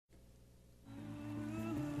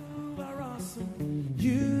awesome.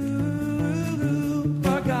 You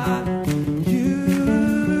are God.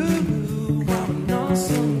 You are an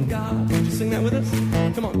awesome God. Would you sing that with us?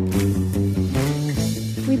 Come on.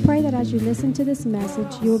 We pray that as you listen to this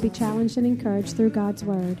message, you will be challenged and encouraged through God's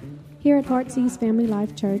Word. Here at Heartsease Family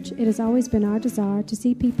Life Church, it has always been our desire to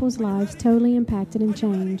see people's lives totally impacted and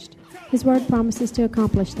changed. His Word promises to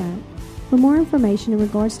accomplish that. For more information in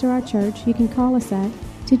regards to our church, you can call us at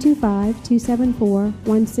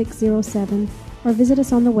 225-274-1607 or visit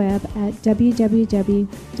us on the web at www.hflc.us.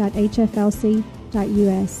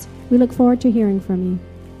 We look forward to hearing from you.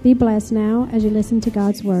 Be blessed now as you listen to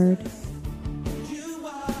God's Word.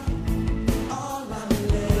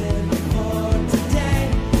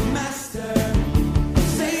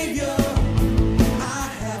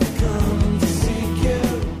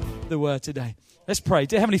 The word today. Let's pray.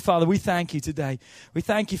 Dear Heavenly Father, we thank you today. We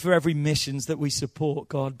thank you for every missions that we support,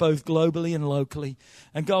 God, both globally and locally.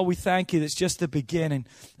 And God, we thank you that's just the beginning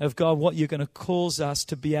of, God, what you're going to cause us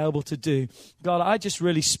to be able to do. God, I just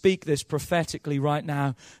really speak this prophetically right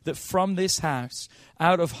now, that from this house,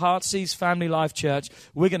 out of Heartsease Family Life Church,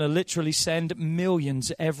 we're going to literally send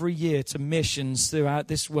millions every year to missions throughout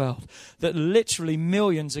this world. That literally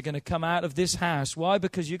millions are going to come out of this house. Why?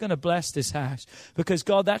 Because you're going to bless this house. Because,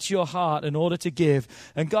 God, that's your heart in order to give.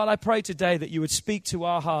 And, God, I pray today that you would speak to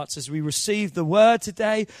our hearts as we receive the word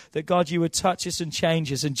today, that, God, you would touch us and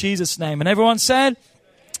change us in Jesus' name. And everyone said,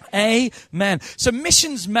 amen. So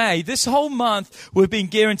Missions May, this whole month we've been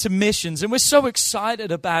gearing to missions, and we're so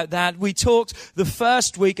excited about that. We talked the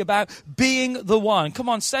first week about being the one. Come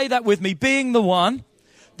on, say that with me. Being the one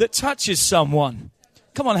that touches someone.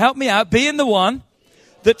 Come on, help me out. Being the one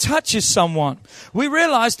that touches someone. We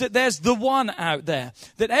realize that there's the one out there,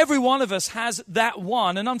 that every one of us has that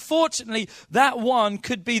one. And unfortunately, that one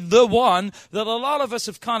could be the one that a lot of us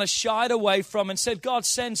have kind of shied away from and said, God,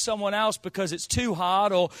 send someone else because it's too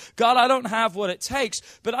hard, or God, I don't have what it takes.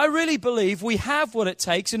 But I really believe we have what it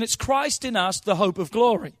takes, and it's Christ in us, the hope of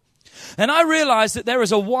glory. And I realize that there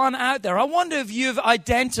is a one out there. I wonder if you've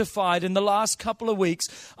identified in the last couple of weeks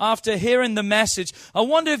after hearing the message, I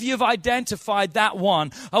wonder if you've identified that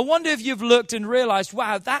one. I wonder if you've looked and realized,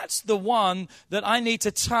 wow, that's the one that I need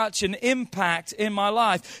to touch and impact in my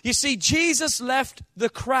life. You see, Jesus left the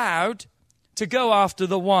crowd to go after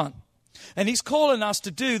the one. And he's calling us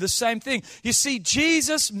to do the same thing. You see,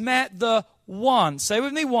 Jesus met the one. Say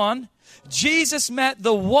with me, one. Jesus met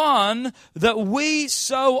the one that we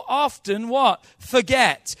so often, what?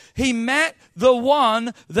 Forget. He met the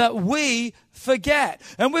one that we forget.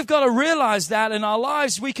 And we've got to realize that in our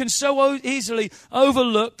lives. We can so easily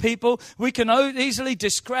overlook people. We can easily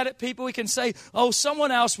discredit people. We can say, oh,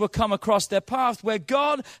 someone else will come across their path, where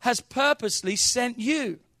God has purposely sent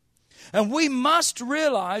you. And we must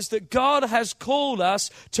realize that God has called us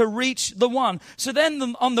to reach the one. So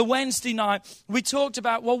then on the Wednesday night, we talked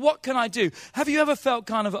about, well, what can I do? Have you ever felt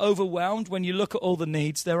kind of overwhelmed when you look at all the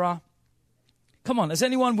needs there are? Come on, is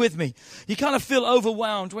anyone with me? You kind of feel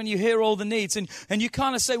overwhelmed when you hear all the needs, and you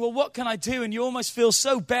kind of say, well, what can I do? And you almost feel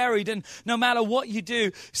so buried, and no matter what you do,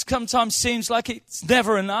 sometimes seems like it's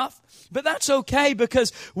never enough. But that's okay,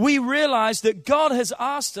 because we realize that God has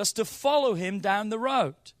asked us to follow him down the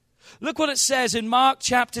road. Look what it says in Mark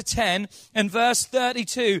chapter 10 and verse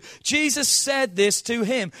 32. Jesus said this to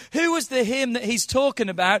him. Who was the him that he's talking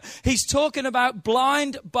about? He's talking about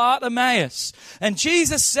blind Bartimaeus. And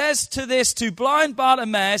Jesus says to blind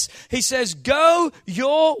Bartimaeus, he says, go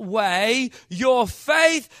your way, your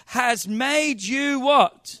faith has made you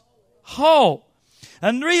what? Whole.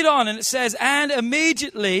 And read on, and it says, and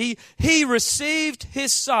immediately he received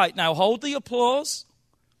his sight. Now hold the applause,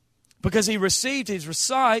 because he received his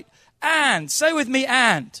sight. And, say with me,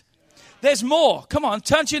 and. There's more. Come on,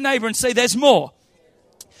 turn to your neighbor and say, there's more.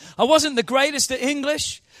 I wasn't the greatest at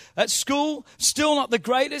English at school, still not the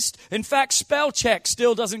greatest. In fact, spell check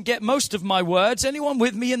still doesn't get most of my words. Anyone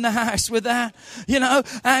with me in the house with that? You know,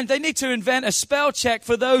 and they need to invent a spell check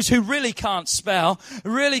for those who really can't spell,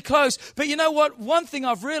 really close. But you know what? One thing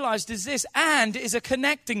I've realized is this, and is a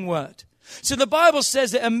connecting word. So the Bible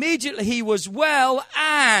says that immediately he was well,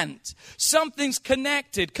 and something's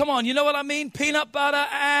connected. Come on, you know what I mean? Peanut butter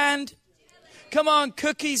and, come on,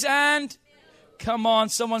 cookies and, come on,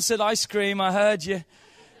 someone said ice cream, I heard you.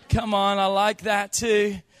 Come on, I like that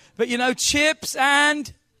too. But you know, chips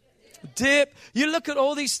and dip. You look at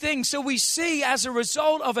all these things. So we see as a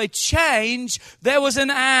result of a change, there was an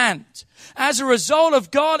and. As a result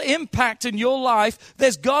of God impacting your life,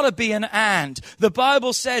 there's got to be an and. The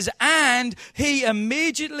Bible says, and he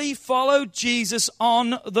immediately followed Jesus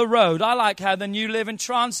on the road. I like how the New Living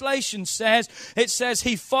Translation says, it says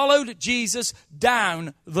he followed Jesus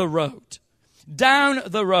down the road. down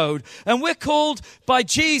the road. And we're called by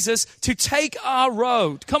Jesus to take our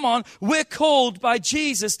road. Come on, we're called by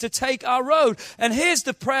Jesus to take our road. And here's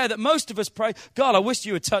the prayer that most of us pray. God, I wish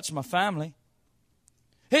you would touch my family.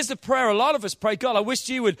 Here's the prayer a lot of us pray. God, I wish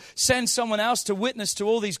you would send someone else to witness to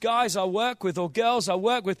all these guys I work with or girls I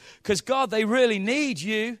work with, because God, they really need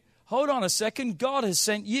you. Hold on a second. God has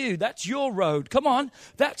sent you. That's your road. Come on.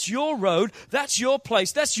 That's your road. That's your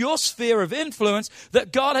place. That's your sphere of influence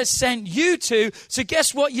that God has sent you to. So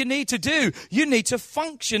guess what you need to do? You need to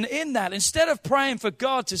function in that. Instead of praying for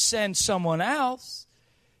God to send someone else,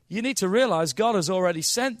 you need to realize God has already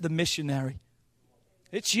sent the missionary.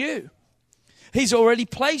 It's you. He's already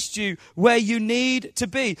placed you where you need to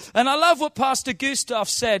be. And I love what Pastor Gustav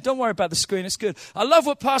said. Don't worry about the screen, it's good. I love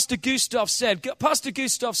what Pastor Gustav said. Pastor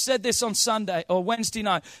Gustav said this on Sunday or Wednesday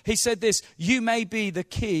night. He said this, you may be the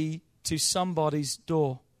key to somebody's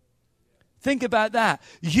door. Think about that.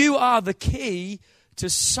 You are the key to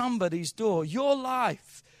somebody's door. Your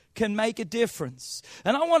life can make a difference.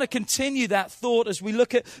 And I want to continue that thought as we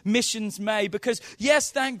look at Missions May, because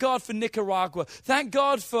yes, thank God for Nicaragua. Thank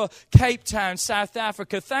God for Cape Town, South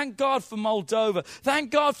Africa. Thank God for Moldova.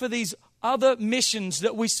 Thank God for these other missions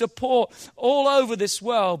that we support all over this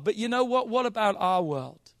world. But you know what? What about our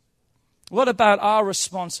world? What about our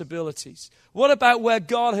responsibilities? What about where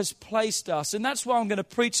God has placed us? And that's why I'm going to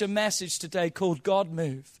preach a message today called God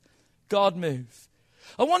Move. God Move.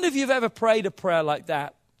 I wonder if you've ever prayed a prayer like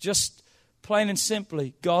that. Just plain and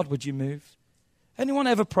simply, God, would you move? Anyone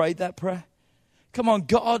ever prayed that prayer? Come on,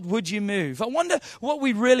 God, would you move? I wonder what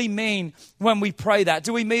we really mean when we pray that.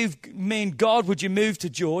 Do we mean, God, would you move to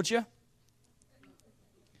Georgia?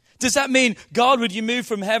 Does that mean, God, would you move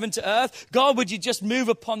from heaven to earth? God, would you just move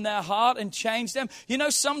upon their heart and change them? You know,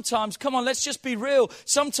 sometimes, come on, let's just be real.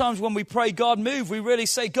 Sometimes when we pray, God, move, we really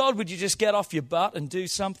say, God, would you just get off your butt and do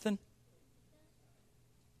something?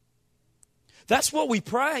 That's what we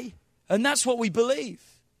pray, and that's what we believe.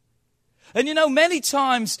 And you know, many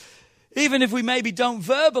times, even if we maybe don't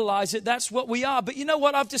verbalize it, that's what we are. But you know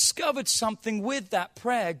what? I've discovered something with that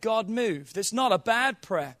prayer, God move. That's not a bad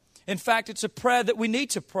prayer. In fact, it's a prayer that we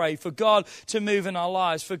need to pray for God to move in our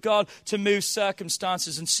lives, for God to move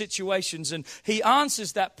circumstances and situations. And He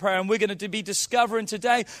answers that prayer, and we're going to be discovering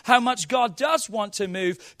today how much God does want to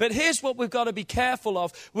move. But here's what we've got to be careful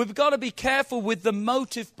of. We've got to be careful with the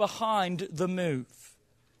motive behind the move.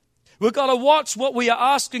 We've got to watch what we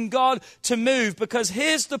are asking God to move, because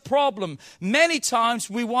here's the problem. Many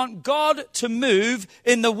times we want God to move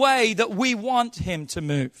in the way that we want Him to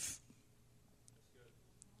move.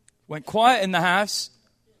 Went quiet in the house.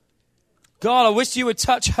 God, I wish you would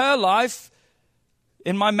touch her life.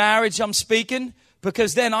 In my marriage, I'm speaking,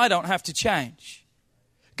 because then I don't have to change.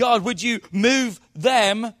 God, would you move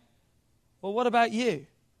them? Well, what about you?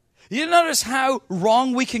 You notice how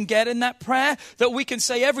wrong we can get in that prayer? That we can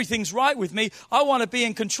say everything's right with me. I want to be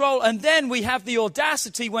in control. And then we have the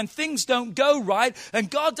audacity when things don't go right and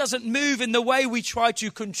God doesn't move in the way we try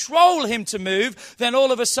to control Him to move. Then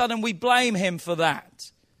all of a sudden we blame Him for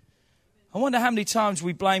that. I wonder how many times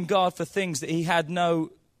we blame God for things that He had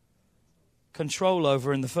no control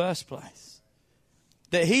over in the first place.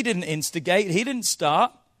 That He didn't instigate, He didn't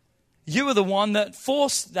start. You are the one that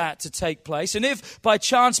forced that to take place. And if by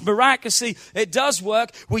chance, miraculously, it does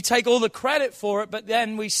work, we take all the credit for it, but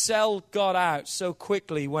then we sell God out so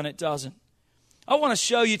quickly when it doesn't. I want to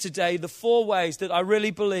show you today the 4 ways that I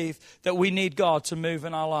really believe that we need God to move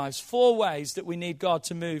in our lives. 4 ways that we need God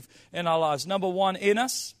to move in our lives. Number 1, in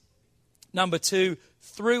us. Number 2,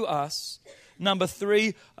 through us. Number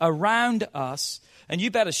 3, around us. And you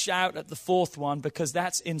better shout at the 4th one, because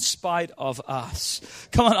that's in spite of us.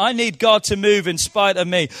 Come on, I need God to move in spite of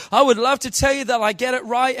me. I would love to tell you that I get it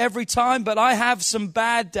right every time, but I have some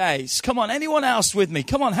bad days. Come on, anyone else with me?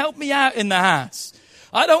 Come on, help me out in the house.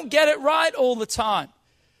 I don't get it right all the time,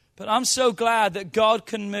 but I'm so glad that God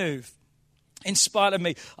can move in spite of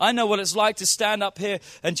me. I know what it's like to stand up here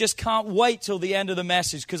and just can't wait till the end of the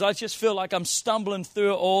message, because I just feel like I'm stumbling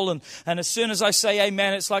through it all. And as soon as I say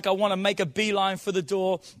amen, it's like I want to make a beeline for the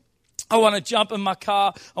door. I want to jump in my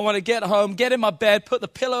car. I want to get home, get in my bed, put the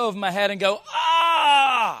pillow over my head and go,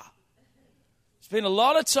 ah! It's been a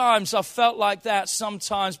lot of times I've felt like that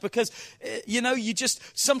sometimes, because, you know, you just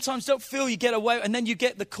sometimes don't feel you get away. And then you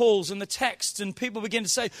get the calls and the texts and people begin to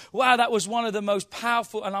say, wow, that was one of the most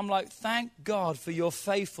powerful. And I'm like, thank God for your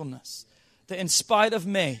faithfulness, that in spite of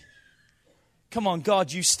me, come on,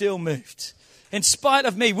 God, you still moved. In spite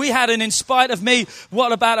of me. We had an in spite of me,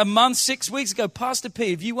 what, about a month, 6 weeks ago. Pastor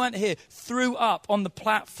P, if you weren't here, threw up on the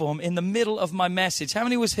platform in the middle of my message. How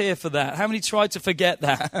many was here for that? How many tried to forget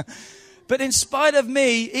that? But in spite of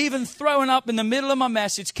me, even throwing up in the middle of my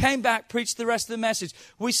message, came back, preached the rest of the message.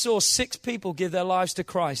 We saw 6 people give their lives to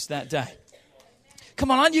Christ that day. Come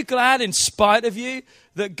on, aren't you glad in spite of you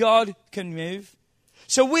that God can move?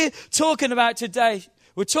 So we're talking about today,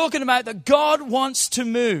 we're talking about that God wants to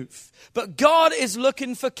move. But God is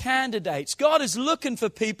looking for candidates. God is looking for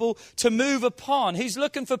people to move upon. He's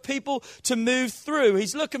looking for people to move through.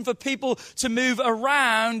 He's looking for people to move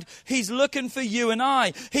around. He's looking for you and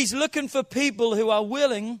I. He's looking for people who are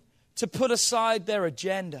willing to put aside their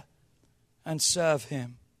agenda and serve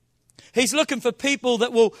Him. He's looking for people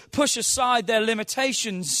that will push aside their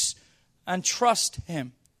limitations and trust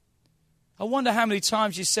Him. I wonder how many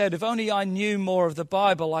times you said, if only I knew more of the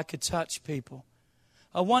Bible, I could touch people.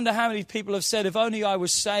 I wonder how many people have said, if only I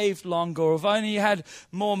was saved longer, or if I only had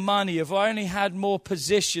more money, if I only had more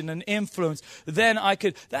position and influence, then I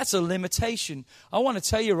could. That's a limitation. I want to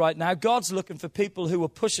tell you right now, God's looking for people who will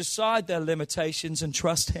push aside their limitations and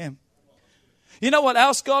trust Him. You know what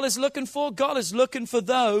else God is looking for? God is looking for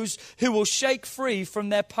those who will shake free from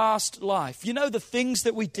their past life. You know, the things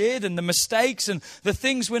that we did and the mistakes and the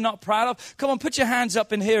things we're not proud of. Come on, put your hands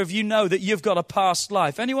up in here if you know that you've got a past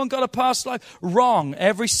life. Anyone got a past life? Wrong.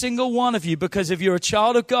 Every single one of you, because if you're a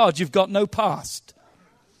child of God, you've got no past.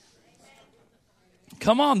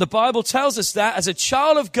 Come on, the Bible tells us that. As a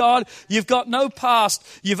child of God, you've got no past.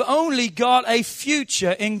 You've only got a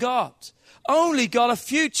future in God. Only got a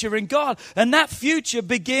future in God. And that future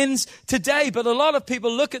begins today. But a lot of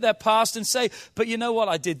people look at their past and say, but you know what?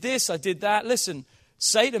 I did this, I did that. Listen,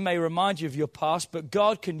 Satan may remind you of your past, but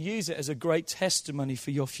God can use it as a great testimony for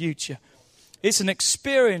your future. It's an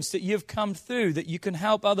experience that you've come through that you can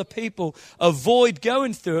help other people avoid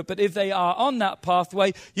going through it. But if they are on that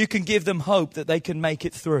pathway, you can give them hope that they can make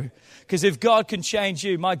it through. Because if God can change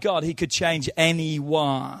you, my God, He could change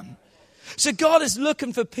anyone. So God is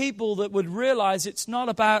looking for people that would realize it's not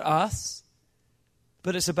about us,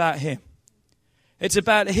 but it's about Him. It's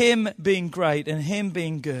about Him being great and Him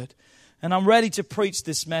being good. And I'm ready to preach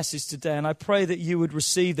this message today, and I pray that you would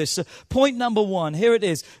receive this. So point number 1, here it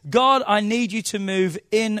is. God, I need you to move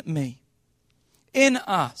in me, in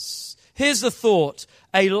us. Here's the thought.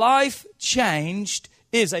 A life changed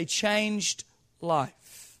is a changed life.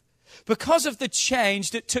 Because of the change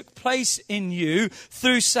that took place in you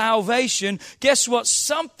through salvation, guess what?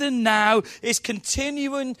 Something now is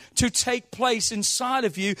continuing to take place inside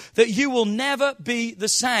of you that you will never be the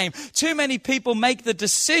same. Too many people make the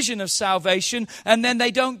decision of salvation and then they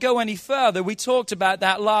don't go any further. We talked about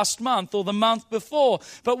that last month or the month before.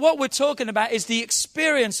 But what we're talking about is the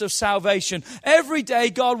experience of salvation. Every day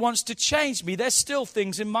God wants to change me. There's still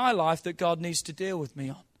things in my life that God needs to deal with me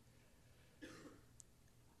on.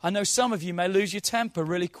 I know some of you may lose your temper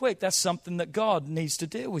really quick. That's something that God needs to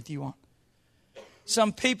deal with you on.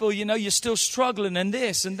 Some people, you know, you're still struggling in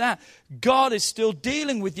this and that. God is still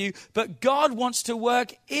dealing with you, but God wants to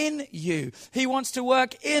work in you. He wants to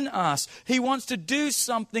work in us. He wants to do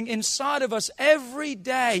something inside of us every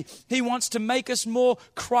day. He wants to make us more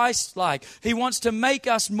Christ-like. He wants to make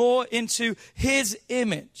us more into His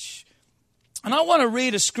image. And I want to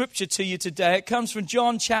read a scripture to you today. It comes from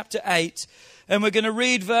John chapter 8. And we're going to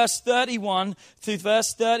read verse 31 through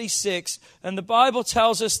verse 36. And the Bible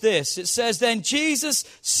tells us this. It says, Then Jesus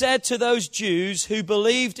said to those Jews who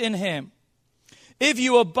believed in Him, If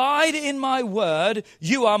you abide in my word,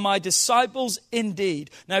 you are my disciples indeed.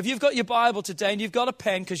 Now, if you've got your Bible today and you've got a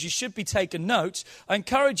pen, because you should be taking notes, I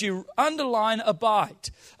encourage you, underline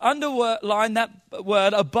abide. Underline that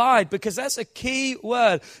word abide, because that's a key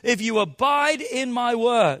word. If you abide in my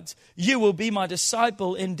word, you will be my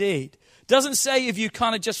disciple indeed. Doesn't say if you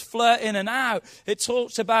kind of just flirt in and out. It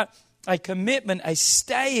talks about a commitment, a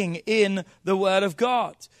staying in the Word of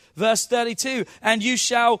God. Verse 32, and you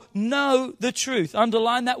shall know the truth.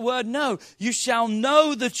 Underline that word know. You shall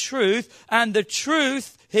know the truth, and the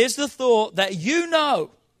truth, here's the thought, that you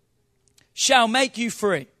know shall make you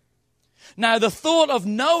free. Now, the thought of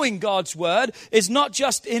knowing God's word is not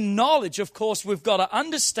just in knowledge. Of course, we've got to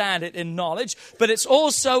understand it in knowledge, but it's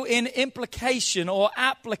also in implication or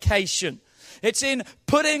application. It's in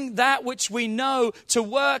putting that which we know to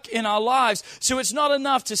work in our lives. So it's not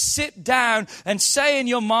enough to sit down and say in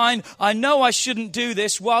your mind, I know I shouldn't do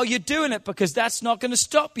this while you're doing it, because that's not going to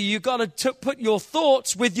stop you. You've got to put your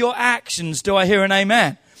thoughts with your actions. Do I hear an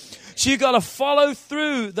amen? So you've got to follow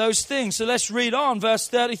through those things. So let's read on, verse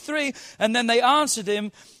 33. And then they answered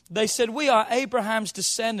him. They said, we are Abraham's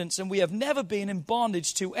descendants and we have never been in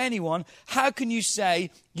bondage to anyone. How can you say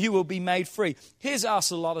you will be made free? Here's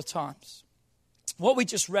us a lot of times. What we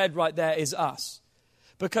just read right there is us.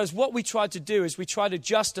 Because what we try to do is we try to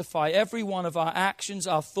justify every one of our actions,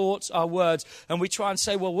 our thoughts, our words, and we try and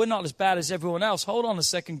say, well, we're not as bad as everyone else. Hold on a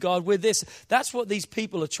second, God, we're this. That's what these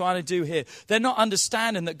people are trying to do here. They're not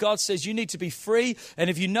understanding that God says you need to be free,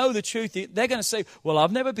 and if you know the truth, they're going to say, well,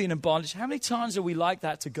 I've never been in bondage. How many times are we like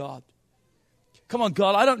that to God? Come on,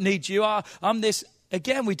 God, I don't need you. I'm this.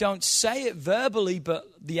 Again, we don't say it verbally, but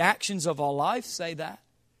the actions of our life say that.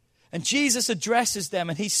 And Jesus addresses them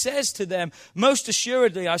and he says to them, most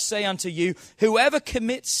assuredly I say unto you, whoever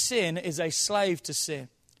commits sin is a slave to sin.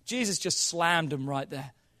 Jesus just slammed them right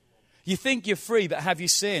there. You think you're free, but have you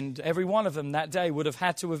sinned? Every one of them that day would have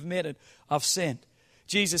had to admit it, I've sinned.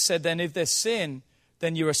 Jesus said, then if there's sin,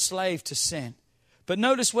 then you're a slave to sin. But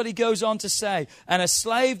notice what he goes on to say, and a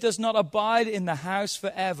slave does not abide in the house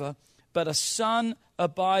forever, but a son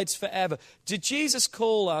abides forever. Did Jesus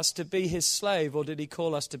call us to be his slave, or did he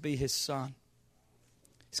call us to be his son?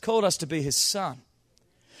 He's called us to be his son.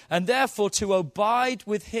 And therefore to abide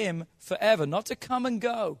with him forever, not to come and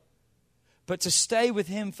go, but to stay with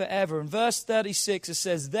him forever. In verse 36 it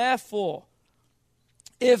says, therefore,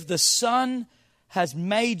 if the Son has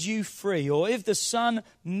made you free, or if the Son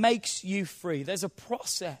makes you free, there's a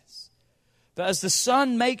process. But as the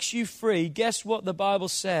Son makes you free, guess what the Bible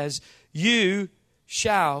says? You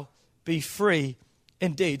shall be free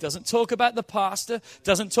indeed. Doesn't talk about the pastor,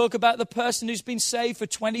 doesn't talk about the person who's been saved for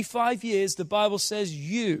 25 years. The Bible says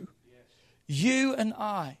you and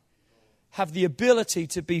I have the ability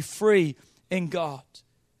to be free in God.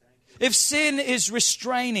 If sin is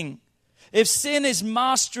restraining, if sin is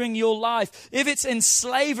mastering your life, if it's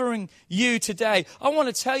enslaving you today, I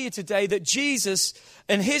want to tell you today that Jesus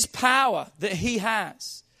and his power that he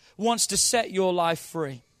has wants to set your life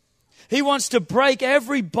free. He wants to break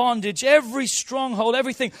every bondage, every stronghold,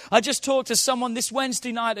 everything. I just talked to someone this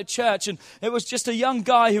Wednesday night at church, and it was just a young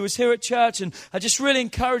guy who was here at church, and I just really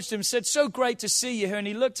encouraged him, said, so great to see you here. And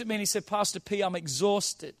he looked at me and he said, Pastor P, I'm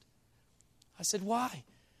exhausted. I said, why?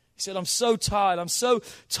 He said, I'm so tired. I'm so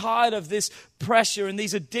tired of this pressure and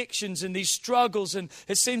these addictions and these struggles. And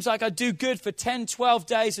it seems like I do good for 10, 12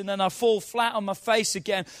 days and then I fall flat on my face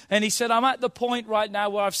again. And he said, I'm at the point right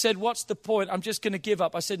now where I've said, what's the point? I'm just going to give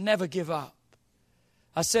up. I said, never give up.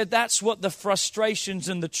 I said, that's what the frustrations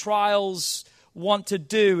and the trials want to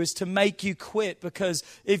do, is to make you quit. Because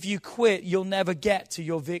if you quit, you'll never get to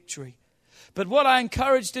your victory. But what I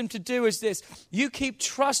encouraged him to do is this: you keep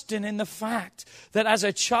trusting in the fact that as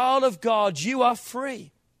a child of God, you are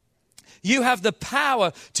free. You have the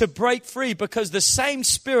power to break free because the same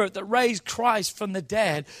Spirit that raised Christ from the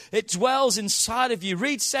dead, it dwells inside of you.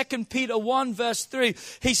 Read 2 Peter 1 verse 3.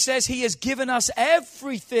 He says he has given us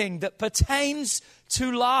everything that pertains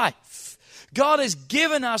to life. God has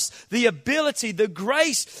given us the ability, the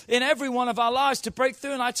grace in every one of our lives to break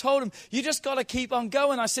through. And I told him, you just got to keep on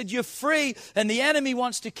going. I said, you're free and the enemy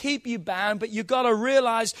wants to keep you bound, but you got to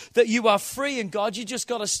realize that you are free in God. You just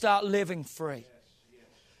got to start living free.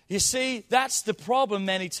 You see, that's the problem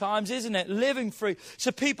many times, isn't it? Living free.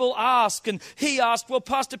 So people ask, and he asked, well,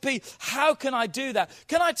 Pastor P, how can I do that?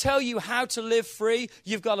 Can I tell you how to live free?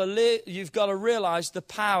 You've got to realize the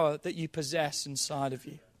power that you possess inside of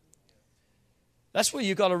you. That's what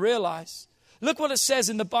you've got to realize. Look what it says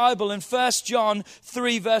in the Bible in 1 John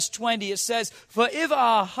 3 verse 20. It says, for if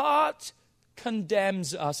our heart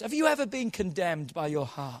condemns us. Have you ever been condemned by your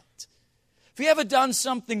heart? Have you ever done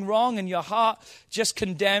something wrong and your heart just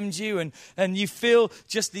condemns you and you feel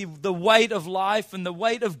just the weight of life and the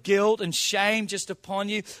weight of guilt and shame just upon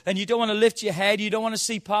you, and you don't want to lift your head, you don't want to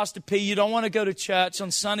see Pastor P, you don't want to go to church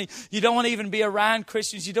on Sunday, you don't want to even be around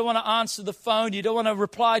Christians, you don't want to answer the phone, you don't want to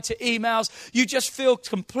reply to emails, you just feel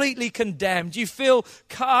completely condemned, you feel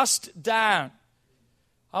cast down.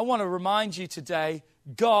 I want to remind you today,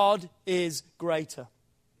 God is greater.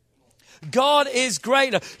 God is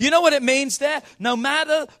greater. You know what it means there? No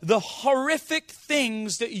matter the horrific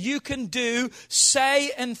things that you can do,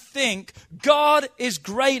 say, and think, God is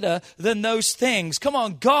greater than those things. Come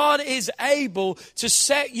on, God is able to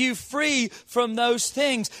set you free from those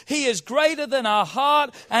things. He is greater than our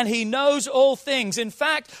heart, and He knows all things. In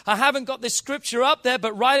fact, I haven't got this scripture up there,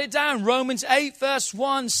 but write it down. Romans 8 verse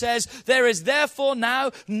 1 says, there is therefore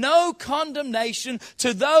now no condemnation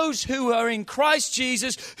to those who are in Christ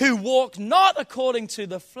Jesus, who walk not according to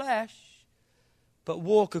the flesh, but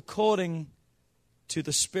walk according to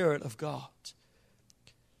the Spirit of God.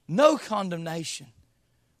 No condemnation.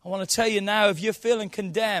 I want to tell you now, if you're feeling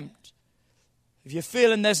condemned, if you're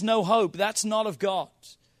feeling there's no hope, that's not of God.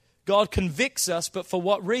 God convicts us, but for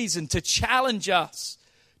what reason? To challenge us,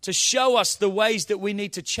 to show us the ways that we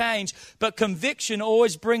need to change. But conviction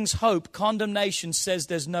always brings hope. Condemnation says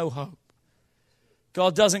there's no hope.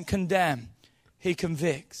 God doesn't condemn. He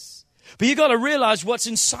convicts. But you've got to realize what's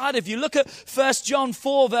inside of you. Look at 1 John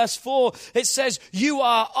 4, verse 4. It says, you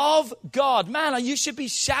are of God. Man, you should be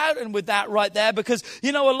shouting with that right there, because,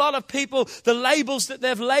 you know, a lot of people, the labels that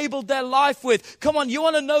they've labeled their life with. Come on, you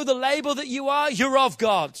want to know the label that you are? You're of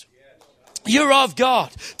God. You're of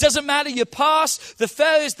God. Doesn't matter your past, the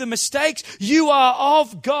failures, the mistakes. You are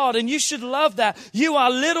of God, and you should love that. You are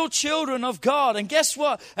little children of God. And guess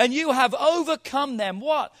what? And you have overcome them.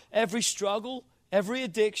 What? Every struggle, every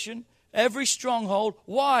addiction, every stronghold.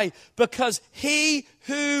 Why? Because he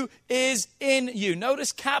who is in you.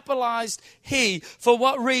 Notice capitalized he. For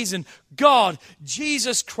what reason? God,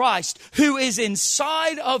 Jesus Christ, who is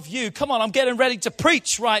inside of you. Come on, I'm getting ready to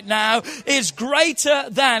preach right now. Is greater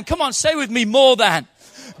than. Come on, say with me, more than.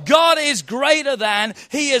 God is greater than.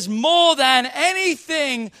 He is more than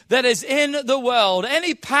anything that is in the world.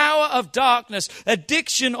 Any power of darkness,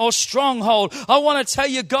 addiction or stronghold. I want to tell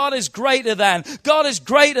you, God is greater than. God is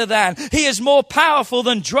greater than. He is more powerful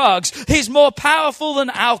than drugs. He's more powerful than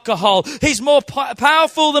alcohol. He's more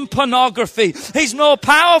powerful than pornography. He's more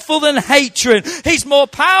powerful than hatred. He's more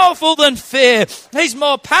powerful than fear. He's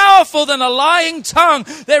more powerful than a lying tongue.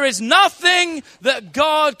 There is nothing that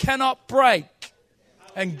God cannot break.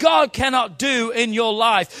 And God cannot do in your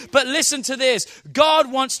life. But listen to this.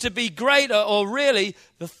 God wants to be greater, or really,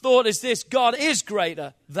 the thought is this. God is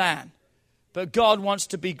greater than. But God wants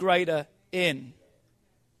to be greater in.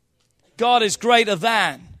 God is greater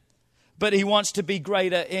than. But He wants to be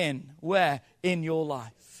greater in. Where? In your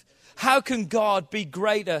life. How can God be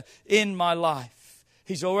greater in my life?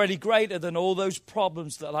 He's already greater than all those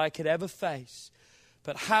problems that I could ever face.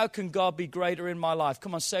 But how can God be greater in my life?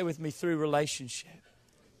 Come on, say with me, through relationship.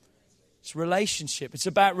 It's relationship. It's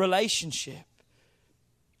about relationship.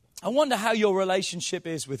 I wonder how your relationship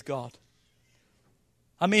is with God.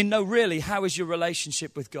 I mean, no, really, how is your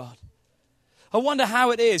relationship with God? I wonder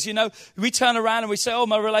how it is. You know, we turn around and we say, oh,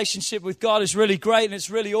 my relationship with God is really great and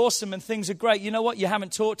it's really awesome and things are great. You know what? You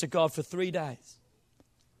haven't talked to God for 3 days.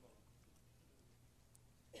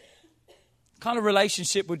 What kind of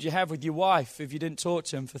relationship would you have with your wife if you didn't talk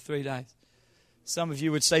to Him for 3 days? Some of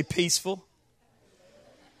you would say peaceful.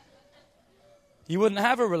 You wouldn't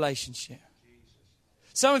have a relationship.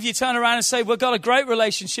 Some of you turn around and say, we've got a great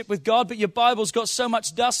relationship with God, but your Bible's got so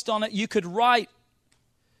much dust on it, you could write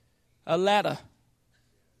a letter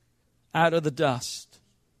out of the dust.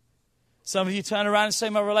 Some of you turn around and say,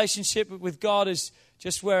 my relationship with God is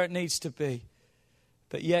just where it needs to be.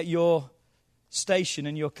 But yet your station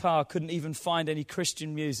in your car couldn't even find any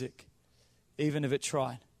Christian music, even if it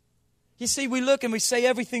tried. You see, we look and we say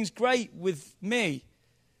everything's great with me.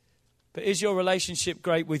 But is your relationship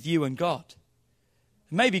great with you and God?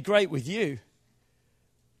 It may be great with you,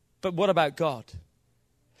 but what about God?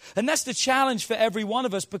 And that's the challenge for every one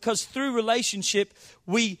of us, because through relationship,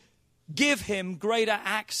 we give Him greater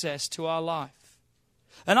access to our life.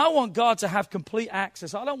 And I want God to have complete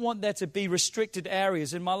access. I don't want there to be restricted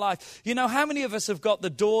areas in my life. You know, how many of us have got the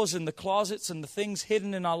doors and the closets and the things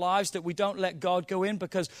hidden in our lives that we don't let God go in?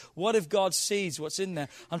 Because what if God sees what's in there?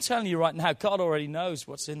 I'm telling you right now, God already knows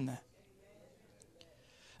what's in there.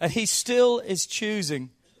 And He still is choosing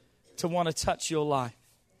to want to touch your life,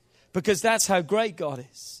 because that's how great God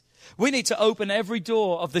is. We need to open every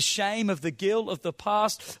door of the shame, of the guilt, of the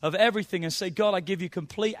past, of everything, and say, God, I give you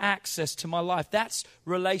complete access to my life. That's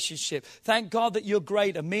relationship. Thank God that you're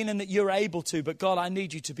greater, meaning that you're able to. But God, I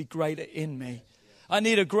need you to be greater in me. I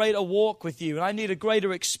need a greater walk with you. And I need a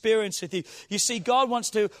greater experience with you. You see, God wants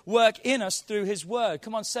to work in us through His word.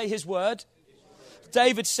 Come on, say His word.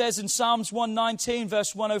 David says in Psalms 119,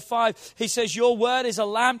 verse 105, he says, your word is a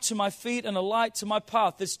lamp to my feet and a light to my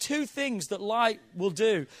path. There's 2 things that light will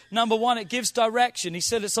do. Number 1, it gives direction. He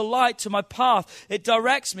said, it's a light to my path. It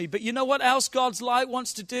directs me. But you know what else God's light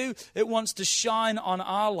wants to do? It wants to shine on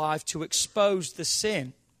our life to expose the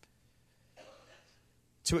sin.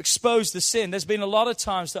 To expose the sin. There's been a lot of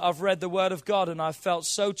times that I've read the Word of God and I've felt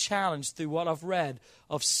so challenged through what I've read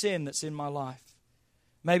of sin that's in my life.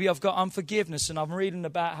 Maybe I've got unforgiveness and I'm reading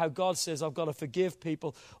about how God says I've got to forgive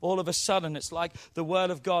people. All of a sudden, it's like the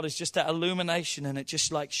Word of God is just that illumination and it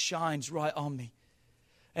just like shines right on me.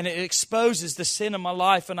 And it exposes the sin in my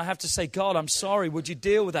life and I have to say, God, I'm sorry. Would you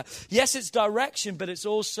deal with that? Yes, it's direction, but it's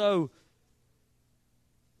also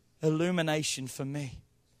illumination for me.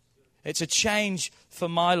 It's a change for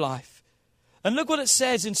my life. And look what it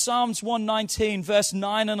says in Psalms 119, verse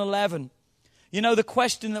 9 and 11. You know, the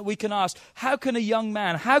question that we can ask, how can a young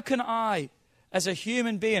man, how can I, as a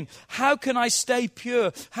human being. How can I stay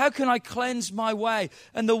pure? How can I cleanse my way?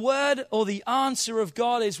 And the word or the answer of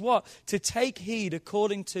God is what? To take heed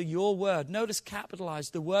according to your word. Notice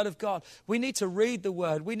capitalized, the word of God. We need to read the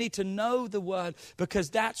word. We need to know the word, because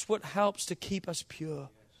that's what helps to keep us pure.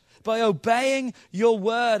 By obeying your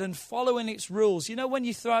word and following its rules. You know, when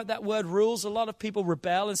you throw out that word rules, a lot of people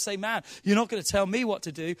rebel and say, man, you're not going to tell me what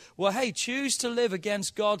to do. Well, hey, choose to live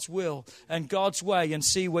against God's will and God's way and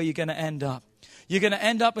see where you're going to end up. You're going to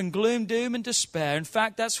end up in gloom, doom, and despair. In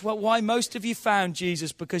fact, that's why most of you found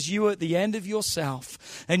Jesus, because you were at the end of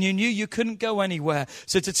yourself and you knew you couldn't go anywhere.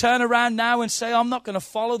 So to turn around now and say, I'm not going to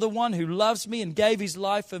follow the one who loves me and gave his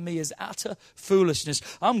life for me, is utter foolishness.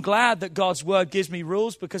 I'm glad that God's word gives me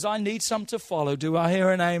rules, because I need some to follow. Do I hear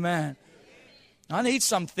an amen? I need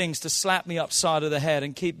some things to slap me upside of the head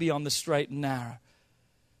and keep me on the straight and narrow.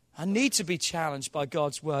 I need to be challenged by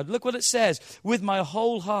God's word. Look what it says. With my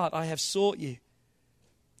whole heart I have sought you.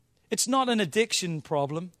 It's not an addiction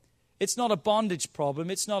problem. It's not a bondage problem.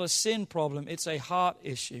 It's not a sin problem. It's a heart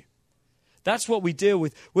issue. That's what we deal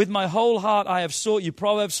with. With my whole heart I have sought you.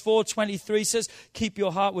 Proverbs 4:23 says, keep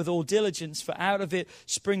your heart with all diligence, for out of it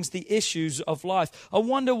springs the issues of life. I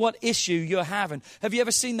wonder what issue you're having. Have you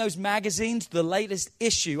ever seen those magazines, the latest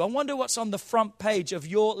issue? I wonder what's on the front page of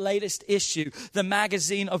your latest issue, the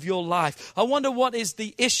magazine of your life. I wonder what is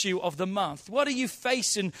the issue of the month. What are you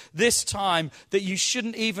facing this time that you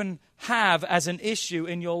shouldn't even have as an issue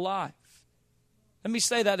in your life? Let me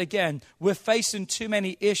say that again. We're facing too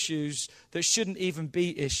many issues that shouldn't even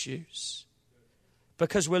be issues,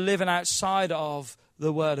 because we're living outside of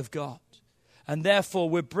the Word of God. And therefore,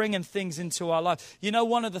 we're bringing things into our life. You know,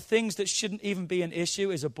 one of the things that shouldn't even be an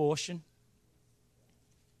issue is abortion.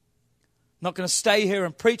 I'm not going to stay here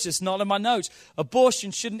and preach this, not in my notes.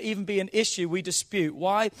 Abortion shouldn't even be an issue we dispute.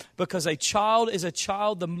 Why? Because a child is a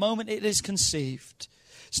child the moment it is conceived.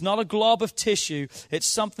 It's not a glob of tissue. It's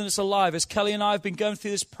something that's alive. As Kelly and I have been going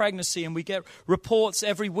through this pregnancy, and we get reports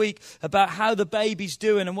every week about how the baby's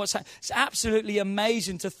doing and what's happening. It's absolutely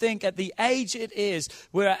amazing to think at the age it is.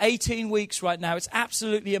 We're at 18 weeks right now. It's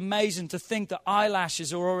absolutely amazing to think that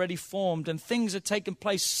eyelashes are already formed and things are taking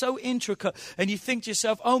place so intricate. And you think to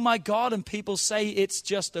yourself, oh my God, and people say it's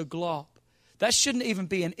just a glob. That shouldn't even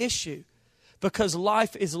be an issue, because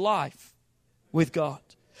life is life with God.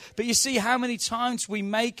 But you see how many times we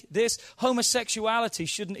make this. Homosexuality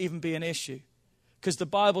shouldn't even be an issue, because the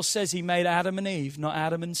Bible says he made Adam and Eve, not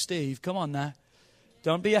Adam and Steve. Come on now.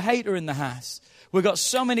 Don't be a hater in the house. We've got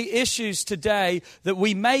so many issues today that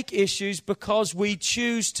we make issues because we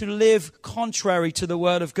choose to live contrary to the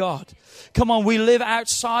Word of God. Come on, we live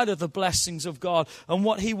outside of the blessings of God and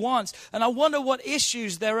what He wants. And I wonder what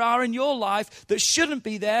issues there are in your life that shouldn't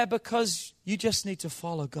be there, because you just need to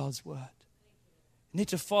follow God's Word. You need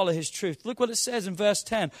to follow His truth. Look what it says in verse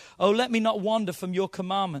 10. Oh, let me not wander from your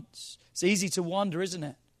commandments. It's easy to wander, isn't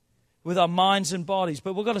it? With our minds and bodies.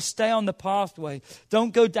 But we've got to stay on the pathway.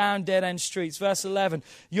 Don't go down dead-end streets. Verse 11.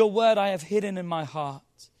 Your word I have hidden in my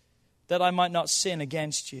heart, that I might not sin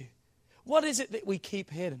against you. What is it that we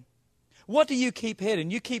keep hidden? What do you keep hidden?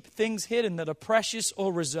 You keep things hidden that are precious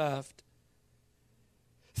or reserved.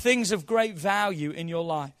 Things of great value in your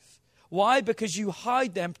life. Why? Because you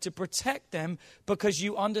hide them to protect them, because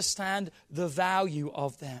you understand the value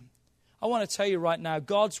of them. I want to tell you right now,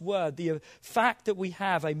 God's Word, the fact that we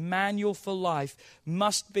have a manual for life,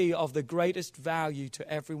 must be of the greatest value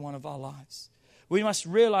to every one of our lives. We must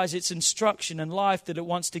realize its instruction and life that it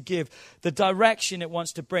wants to give, the direction it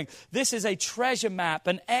wants to bring. This is a treasure map.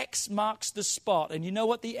 An X marks the spot. And you know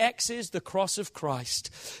what the X is? The cross of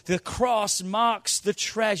Christ. The cross marks the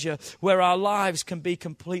treasure where our lives can be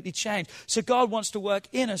completely changed. So God wants to work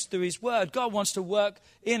in us through His Word. God wants to work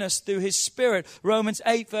in us through His Spirit. Romans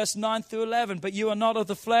 8, verse 9 through 11. But you are not of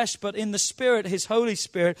the flesh, but in the Spirit, His Holy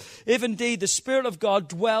Spirit. If indeed the Spirit of God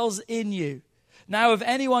dwells in you. Now, if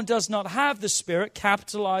anyone does not have the Spirit,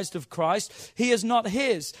 capitalized, of Christ, he is not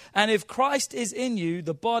His. And if Christ is in you,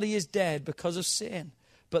 the body is dead because of sin,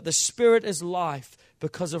 but the Spirit is life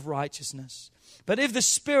because of righteousness. But if the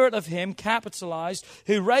Spirit of Him, capitalized,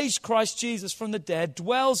 who raised Christ Jesus from the dead,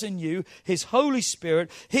 dwells in you, His Holy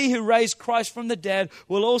Spirit, He who raised Christ from the dead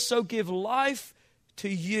will also give life to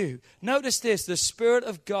you. Notice this, the Spirit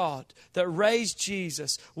of God that raised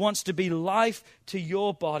Jesus wants to be life to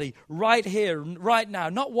your body right here, right now.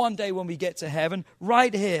 Not one day when we get to heaven,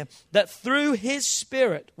 right here. That through His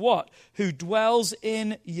Spirit, what? Who dwells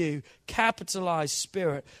in you. Capitalized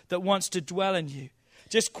Spirit that wants to dwell in you.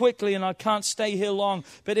 just quickly, and I can't stay here long,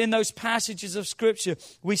 but in those passages of Scripture,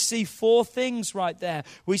 we see 4 things right there.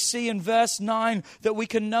 We see in verse 9 that we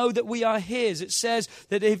can know that we are His. It says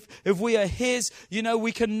that if we are His,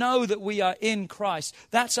 we can know that we are in Christ.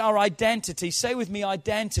 That's our identity. Say with me,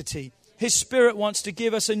 identity. His Spirit wants to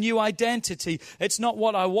give us a new identity. It's not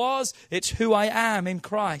what I was, it's who I am in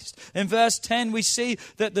Christ. In verse 10, we see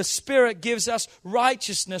that the Spirit gives us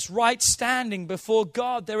righteousness, right standing before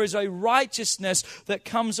God. There is a righteousness that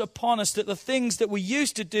comes upon us, that the things that we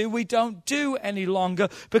used to do, we don't do any longer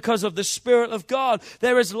because of the Spirit of God.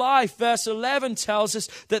 There is life. Verse 11 tells us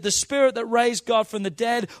that the Spirit that raised God from the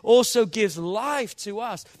dead also gives life to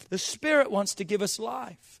us. The Spirit wants to give us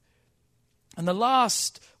life. And the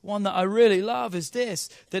last one that I really love is this,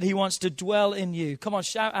 that He wants to dwell in you. Come on,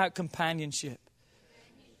 shout out companionship.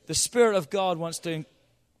 The Spirit of God wants to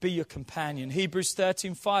be your companion. Hebrews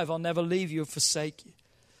 13:5, I'll never leave you or forsake you.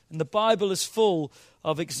 And the Bible is full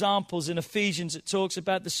of examples. In Ephesians, it talks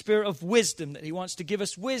about the Spirit of wisdom, that He wants to give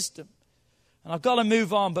us wisdom. And I've got to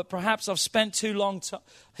move on, but perhaps I've spent too long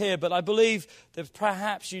here, but I believe that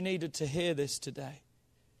perhaps you needed to hear this today.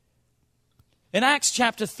 In Acts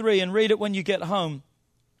chapter 3, and read it when you get home,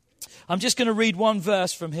 I'm just going to read one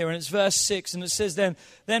verse from here, and it's verse 6, and it says,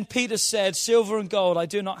 Then Peter said, silver and gold I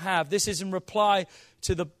do not have. This is in reply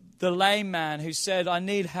to the lame man who said, I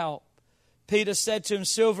need help. Peter said to him,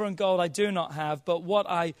 silver and gold I do not have, but what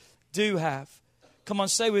I do have. Come on,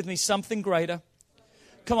 say with me, something greater.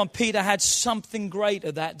 Come on, Peter had something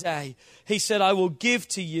greater that day. He said, I will give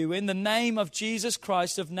to you in the name of Jesus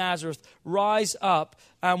Christ of Nazareth. Rise up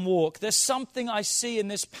and walk. There's something I see in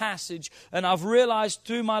this passage, and I've realized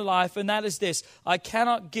through my life, and that is this. I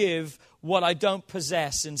cannot give what I don't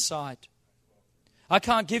possess inside. I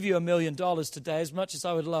can't give you $1 million today as much as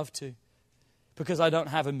I would love to, because I don't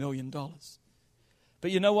have $1 million.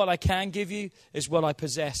 But you know what I can give you is what I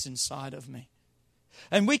possess inside of me.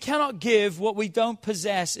 And we cannot give what we don't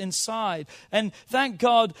possess inside. And thank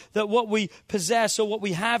God that what we possess or what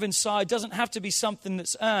we have inside doesn't have to be something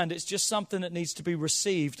that's earned. It's just something that needs to be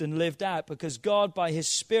received and lived out, because God, by His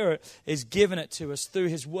Spirit, is giving it to us through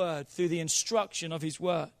His Word, through the instruction of His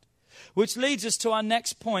Word. Which leads us to our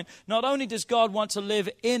next point. Not only does God want to live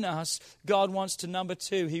in us, God wants to, number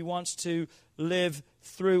 2, He wants to live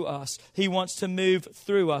through us. He wants to move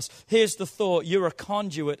through us. Here's the thought. You're a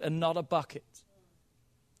conduit and not a bucket.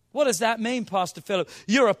 What does that mean, Pastor Philip?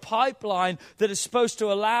 You're a pipeline that is supposed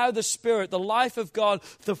to allow the Spirit, the life of God,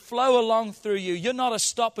 to flow along through you. You're not a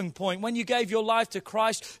stopping point. When you gave your life to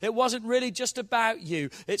Christ, it wasn't really just about you.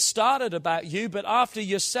 It started about you, but after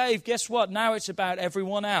you're saved, guess what? Now it's about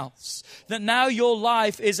everyone else. That now your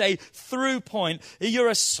life is a through point. You're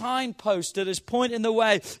a signpost that is pointing the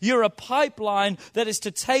way. You're a pipeline that is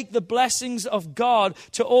to take the blessings of God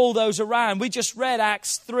to all those around. We just read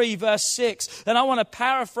Acts 3 verse 6, and I want to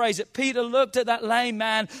paraphrase it. Peter looked at that lame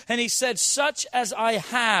man and he said, such as I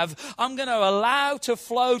have, I'm going to allow to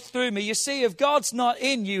flow through me. You see, if God's not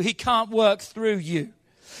in you, He can't work through you.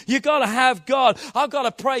 You've got to have God. I've got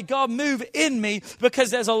to pray, God, move in me, because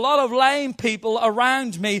there's a lot of lame people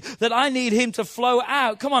around me that I need Him to flow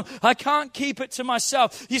out. Come on, I can't keep it to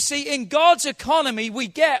myself. You see, in God's economy, we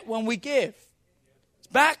get when we give.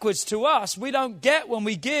 Backwards to us. We don't get when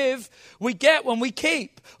we give, we get when we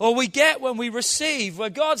keep, or we get when we receive. Where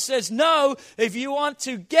God says, no, if you want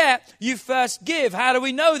to get, you first give. How do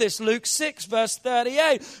we know this? Luke 6 verse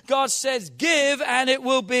 38. God says, give and it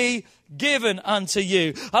will be given unto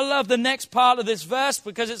you. I love the next part of this verse,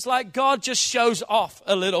 because it's like God just shows off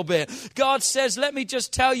a little bit. God says, let me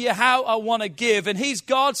just tell you how I want to give. And He's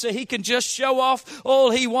God, so He can just show off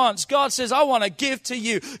all He wants. God says, I want to give to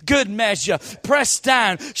you good measure, pressed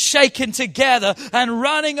down, shaken together, and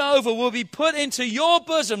running over will be put into your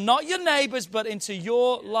bosom, not your neighbor's, but into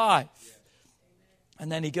your life.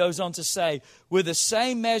 And then He goes on to say, with the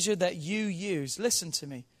same measure that you use, listen to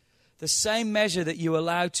me, the same measure that you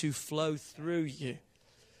allow to flow through you,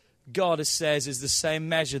 God says, is the same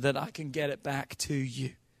measure that I can get it back to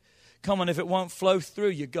you. Come on, if it won't flow through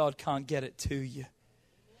you, God can't get it to you.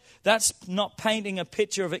 That's not painting a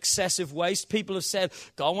picture of excessive waste. People have said,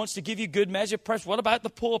 God wants to give you good measure. What about the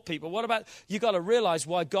poor people? What about, you got to realize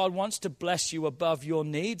why God wants to bless you above your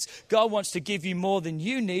needs. God wants to give you more than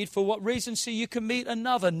you need. For what reason? So you can meet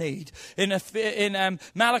another need. In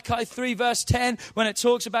Malachi 3 verse 10, when it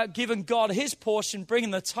talks about giving God His portion,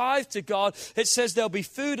 bringing the tithe to God, it says there'll be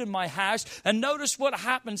food in my house. And notice what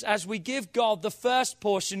happens as we give God the first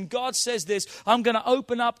portion. God says this, I'm going to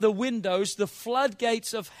open up the windows, the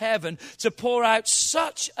floodgates of heaven, heaven to pour out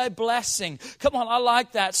such a blessing. Come on, I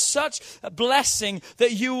like that. Such a blessing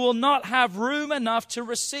that you will not have room enough to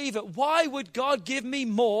receive it. Why would God give me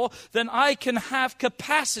more than I can have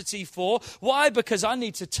capacity for? Why? Because I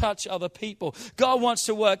need to touch other people. God wants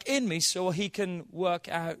to work in me so he can work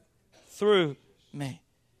out through me.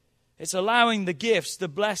 It's allowing the gifts, the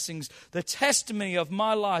blessings, the testimony of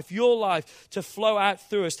my life, your life, to flow out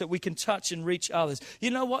through us that we can touch and reach others. You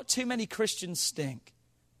know what? Too many Christians stink.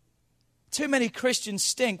 Too many Christians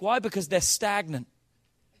stink. Why? Because they're stagnant.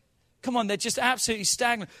 Come on, they're just absolutely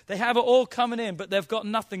stagnant. They have it all coming in, but they've got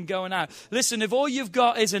nothing going out. Listen, if all you've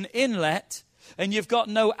got is an inlet and you've got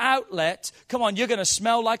no outlet, come on, you're going to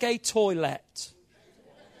smell like a toilet.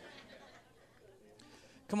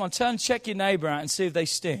 Come on, check your neighbor out and see if they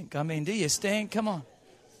stink. I mean, do you stink? Come on.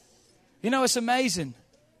 You know, it's amazing.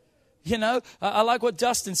 You know, I like what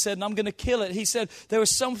Dustin said, and I'm going to kill it. He said there was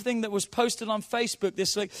something that was posted on Facebook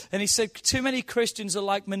this week, and he said too many Christians are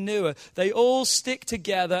like manure. They all stick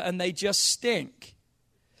together and they just stink.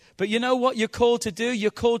 But you know what you're called to do?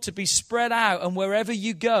 You're called to be spread out, and wherever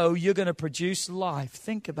you go, you're going to produce life.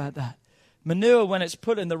 Think about that. Manure, when it's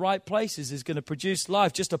put in the right places, is going to produce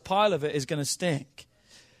life. Just a pile of it is going to stink.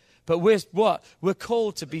 But we're what? We're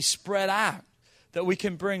called to be spread out, that we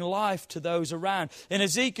can bring life to those around. In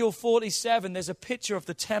Ezekiel 47, there's a picture of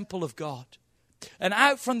the temple of God. And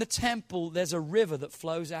out from the temple, there's a river that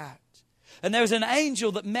flows out. And there was an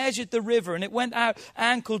angel that measured the river, and it went out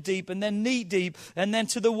ankle deep and then knee deep and then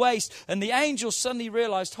to the waist. And the angel suddenly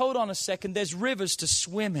realized, hold on a second, there's rivers to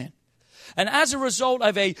swim in. And as a result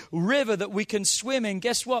of a river that we can swim in,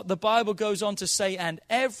 guess what? The Bible goes on to say, and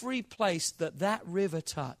every place that river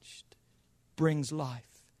touched brings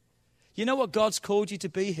life. You know what God's called you to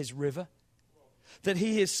be? His river. That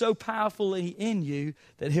he is so powerfully in you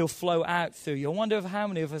that he'll flow out through you. I wonder if how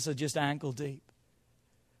many of us are just ankle deep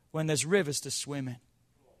when there's rivers to swim in.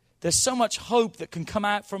 There's so much hope that can come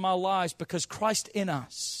out from our lives because Christ in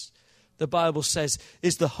us, the Bible says,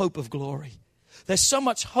 is the hope of glory. There's so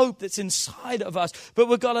much hope that's inside of us, but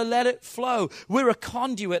we've got to let it flow. We're a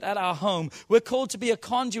conduit at our home. We're called to be a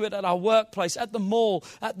conduit at our workplace, at the mall,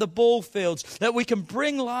 at the ball fields, that we can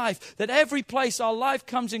bring life, that every place our life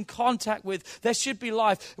comes in contact with, there should be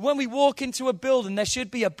life. When we walk into a building, there should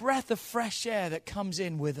be a breath of fresh air that comes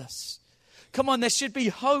in with us. Come on, there should be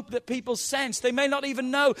hope that people sense. They may not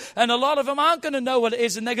even know, and a lot of them aren't going to know what it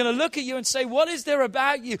is, and they're going to look at you and say, what is there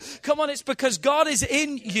about you? Come on, it's because God is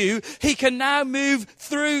in you. He can now move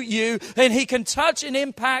through you, and he can touch and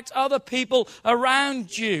impact other people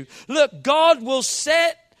around you. Look, God will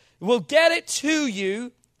get it to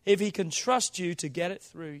you if he can trust you to get it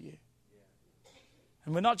through you.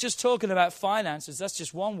 And we're not just talking about finances. That's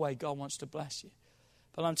just one way God wants to bless you.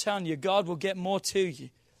 But I'm telling you, God will get more to you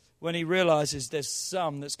when he realizes there's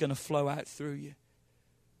some that's going to flow out through you.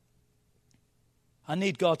 I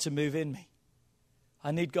need God to move in me.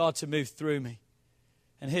 I need God to move through me.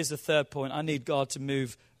 And here's the third point. I need God to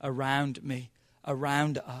move around me,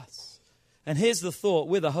 around us. And here's the thought.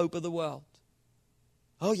 We're the hope of the world.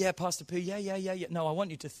 Oh, yeah, Pastor P. Yeah. No, I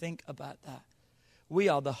want you to think about that. We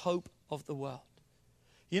are the hope of the world.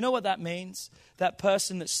 You know what that means? That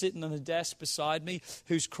person that's sitting on the desk beside me,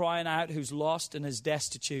 who's crying out, who's lost and is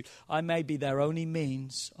destitute, I may be their only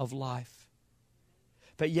means of life.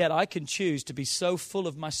 But yet I can choose to be so full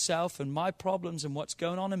of myself and my problems and what's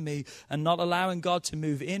going on in me and not allowing God to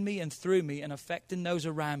move in me and through me and affecting those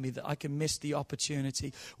around me that I can miss the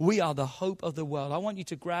opportunity. We are the hope of the world. I want you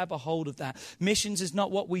to grab a hold of that. Missions is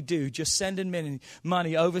not what we do, just sending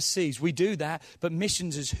money overseas. We do that, but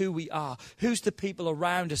missions is who we are. Who's the people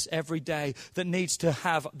around us every day that needs to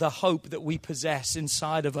have the hope that we possess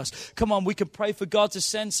inside of us? Come on, we can pray for God to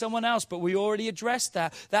send someone else, but we already addressed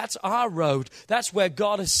that. That's our road. That's where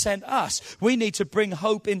God has sent us. We need to bring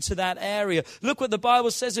hope into that area. Look what the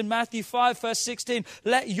Bible says in Matthew 5, verse 16.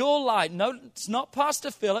 Let your light, no, it's not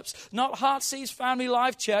Pastor Phillips, not Heartsease Family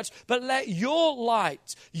Life Church, but let your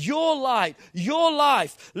light, your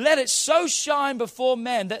life, let it so shine before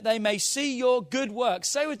men that they may see your good works.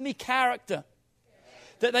 Say with me, character.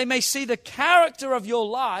 That they may see the character of your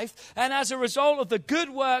life, and as a result of the good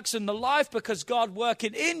works and the life, because God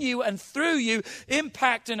working in you and through you,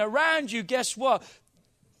 impacting around you, guess what?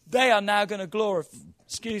 They are now going to glorify,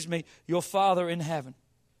 your Father in heaven.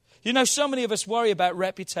 You know, so many of us worry about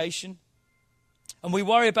reputation, and we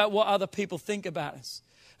worry about what other people think about us.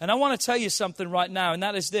 And I want to tell you something right now, and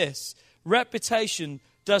that is this. Reputation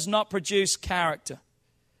does not produce character,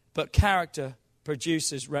 but character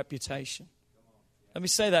produces reputation. Let me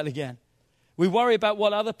say that again. We worry about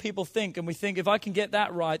what other people think, and we think if I can get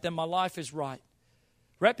that right, then my life is right.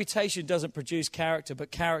 Reputation doesn't produce character,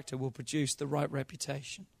 but character will produce the right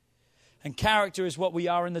reputation. And character is what we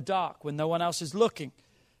are in the dark when no one else is looking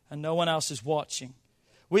and no one else is watching.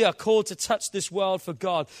 We are called to touch this world for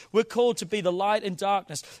God. We're called to be the light in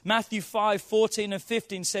darkness. Matthew 5:14 and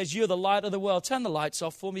 15 says, you're the light of the world. Turn the lights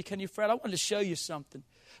off for me, can you, Fred? I want to show you something.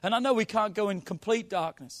 And I know we can't go in complete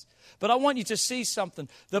darkness, but I want you to see something.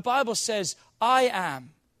 The Bible says, I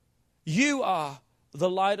am, you are the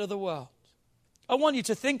light of the world. I want you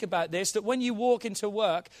to think about this, that when you walk into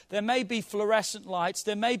work, there may be fluorescent lights,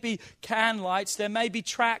 there may be can lights, there may be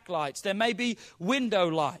track lights, there may be window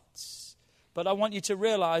lights. But I want you to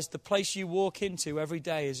realize the place you walk into every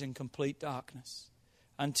day is in complete darkness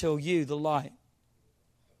until you, the light,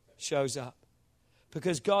 shows up.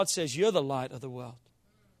 Because God says you're the light of the world.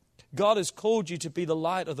 God has called you to be the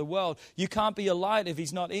light of the world. You can't be a light if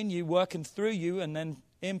He's not in you, working through you and then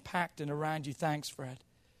impacting around you. Thanks, Fred.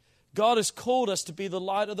 God has called us to be the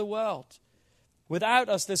light of the world. Without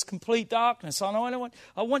us, there's complete darkness. I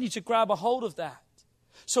want you to grab a hold of that.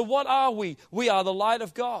 So what are we? We are the light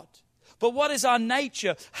of God. But what is our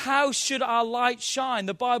nature? How should our light shine?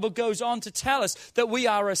 The Bible goes on to tell us that we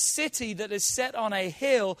are a city that is set on a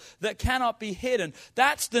hill that cannot be hidden.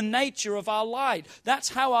 That's the nature of our light. That's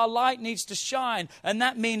how our light needs to shine. And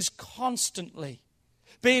that means constantly.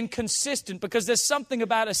 Being consistent, because there's something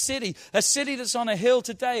about a city. A city that's on a hill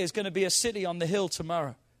today is going to be a city on the hill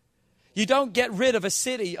tomorrow. You don't get rid of a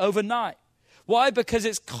city overnight. Why? Because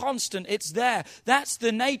it's constant. It's there. That's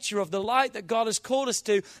the nature of the light that God has called us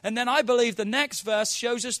to. And then I believe the next verse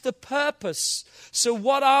shows us the purpose. So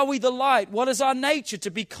what are we the light? What is our nature?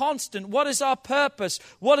 To be constant. What is our purpose?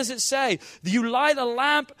 What does it say? You light a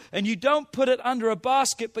lamp and you don't put it under a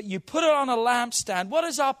basket, but you put it on a lampstand. What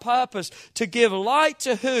is our purpose? To give light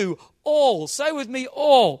to who? All. Say with me,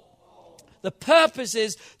 all. The purpose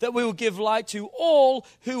is that we will give light to all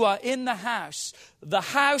who are in the house. The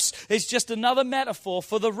house is just another metaphor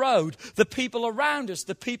for the road, the people around us,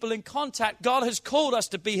 the people in contact. God has called us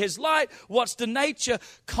to be His light. What's the nature?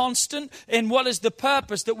 Constant. And what is the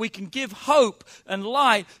purpose? That we can give hope and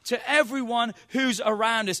light to everyone who's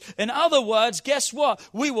around us. In other words, guess what?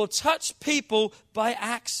 We will touch people by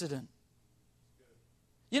accident.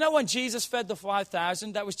 You know when Jesus fed the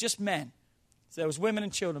 5,000, that was just men. So there was women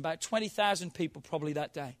and children, about 20,000 people probably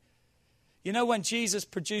that day. You know when Jesus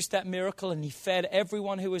produced that miracle and He fed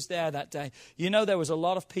everyone who was there that day, you know there was a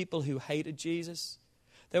lot of people who hated Jesus.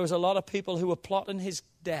 There was a lot of people who were plotting His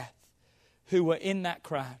death, who were in that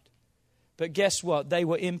crowd. But guess what? They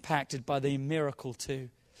were impacted by the miracle too.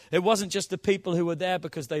 It wasn't just the people who were there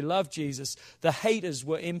because they loved Jesus. The haters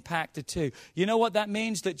were impacted too. You know what that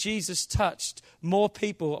means? That Jesus touched more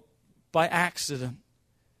people by accident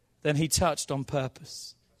than He touched on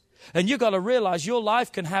purpose. And you've got to realize your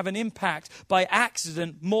life can have an impact by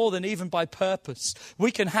accident more than even by purpose.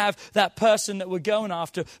 We can have that person that we're going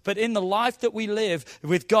after, but in the life that we live,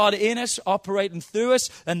 with God in us, operating through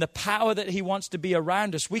us, and the power that He wants to be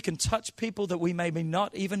around us, we can touch people that we maybe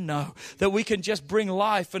not even know, that we can just bring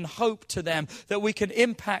life and hope to them, that we can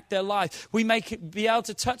impact their life. We may be able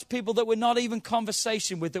to touch people that we're not even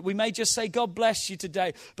conversation with, that we may just say, God bless you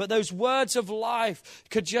today. But those words of life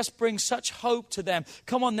could just bring such hope to them.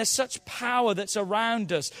 Come on, there's such power that's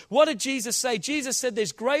around us. What did Jesus say? Jesus said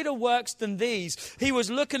there's greater works than these. They were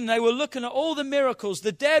looking at all the miracles.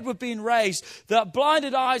 The dead were being raised. The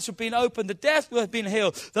blinded eyes were being opened. The deaf were being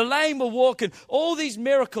healed. The lame were walking. All these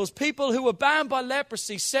miracles. People who were bound by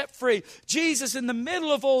leprosy set free. Jesus, in the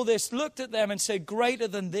middle of all this, looked at them and said, greater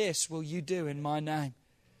than this will you do in my name.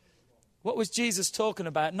 What was Jesus talking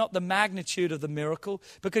about? Not the magnitude of the miracle,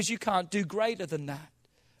 because you can't do greater than that.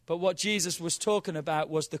 But what Jesus was talking about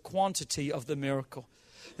was the quantity of the miracle.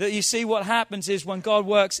 That you see, what happens is when God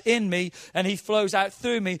works in me and He flows out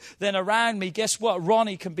through me, then around me, guess what?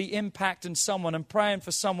 Ronnie can be impacting someone and praying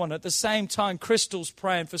for someone. At the same time, Crystal's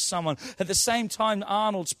praying for someone. At the same time,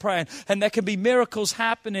 Arnold's praying. And there can be miracles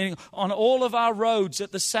happening on all of our roads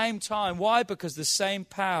at the same time. Why? Because the same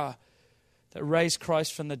power that raised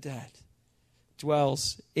Christ from the dead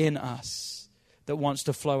dwells in us, that wants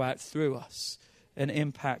to flow out through us and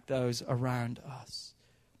impact those around us.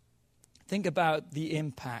 Think about the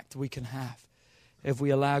impact we can have if we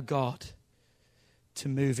allow God to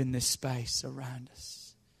move in this space around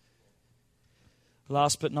us.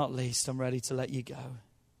 Last but not least, I'm ready to let you go.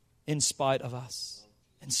 In spite of us,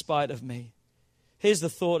 in spite of me. Here's the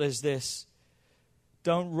thought is this: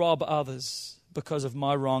 don't rob others because of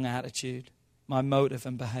my wrong attitude, my motive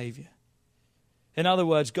and behavior. In other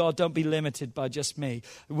words, God, don't be limited by just me.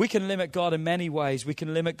 We can limit God in many ways. We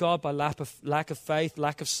can limit God by lack of faith,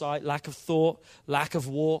 lack of sight, lack of thought, lack of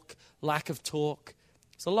walk, lack of talk.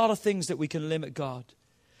 There's a lot of things that we can limit God.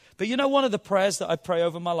 But you know, one of the prayers that I pray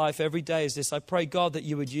over my life every day is this. I pray, God, that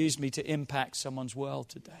you would use me to impact someone's world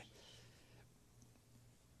today.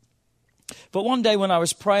 But one day when I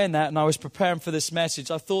was praying that and I was preparing for this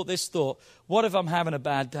message, I thought this thought: what if I'm having a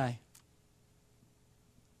bad day?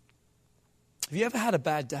 Have you ever had a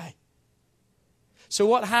bad day? So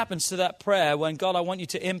what happens to that prayer when, God, I want you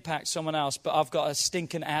to impact someone else, but I've got a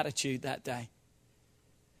stinking attitude that day?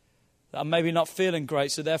 I'm maybe not feeling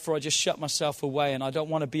great, so therefore I just shut myself away and I don't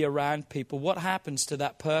want to be around people. What happens to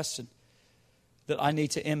that person that I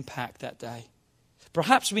need to impact that day?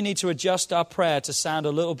 Perhaps we need to adjust our prayer to sound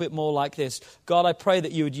a little bit more like this: God, I pray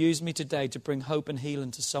that you would use me today to bring hope and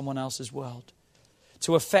healing to someone else's world,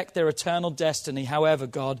 to affect their eternal destiny. However,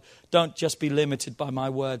 God, don't just be limited by my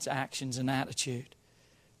words, actions, and attitude.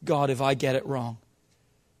 God, if I get it wrong,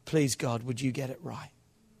 please, God, would you get it right?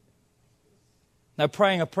 Now,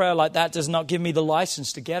 praying a prayer like that does not give me the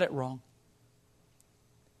license to get it wrong.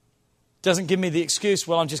 Doesn't give me the excuse,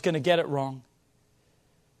 well, I'm just going to get it wrong.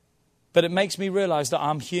 But it makes me realize that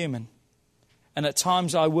I'm human. And at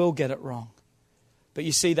times I will get it wrong. But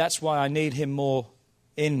you see, that's why I need him more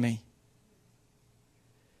in me.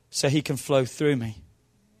 So he can flow through me.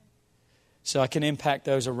 So I can impact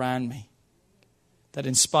those around me. That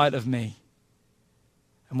in spite of me,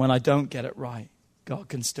 and when I don't get it right, God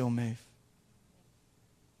can still move.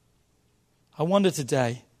 I wonder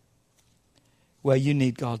today where you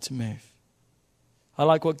need God to move. I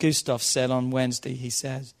like what Gustav said on Wednesday. He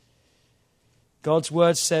says, God's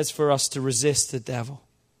word says for us to resist the devil,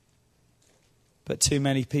 but too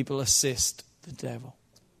many people assist the devil.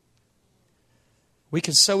 We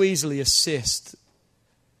can so easily assist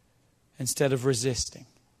instead of resisting.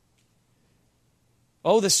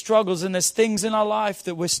 Oh, there's struggles and there's things in our life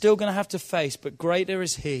that we're still going to have to face, but greater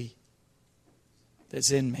is he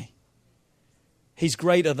that's in me. He's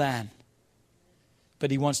greater than,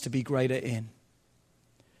 but he wants to be greater in.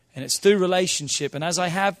 And it's through relationship. And as I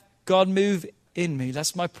have God move in me,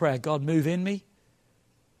 that's my prayer. God, move in me.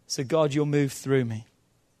 So God, you'll move through me.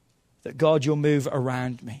 That God, you'll move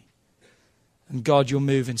around me. And God, you'll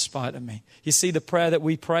move in spite of me. You see, the prayer that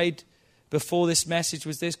we prayed before this message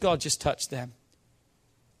was this: God, just touch them.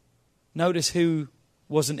 Notice who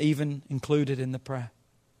wasn't even included in the prayer.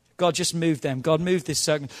 God, just move them. God, move this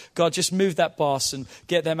circle. God, just move that boss and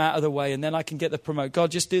get them out of the way, and then I can get the promote.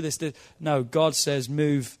 God, just do this. No, God says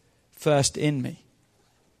move first in me.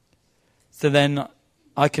 So then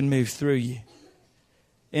I can move through you,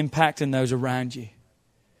 impacting those around you.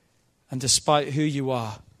 And despite who you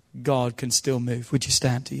are, God can still move. Would you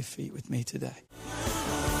stand to your feet with me today?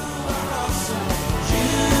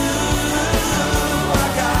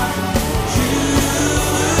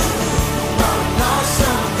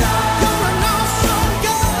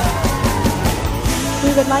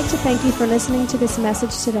 We would like to thank you for listening to this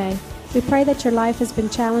message today. We pray that your life has been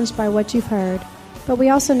challenged by what you've heard, but we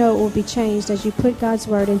also know it will be changed as you put God's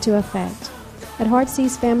Word into effect. At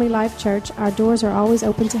Heartsease Family Life Church, our doors are always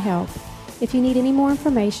open to help. If you need any more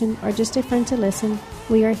information or just a friend to listen,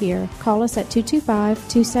 we are here. Call us at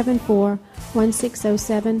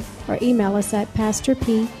 225-274-1607 or email us at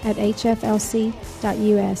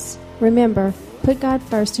pastorp@hflc.us. Remember, put God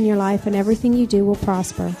first in your life and everything you do will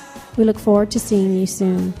prosper. We look forward to seeing you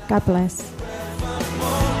soon. God bless.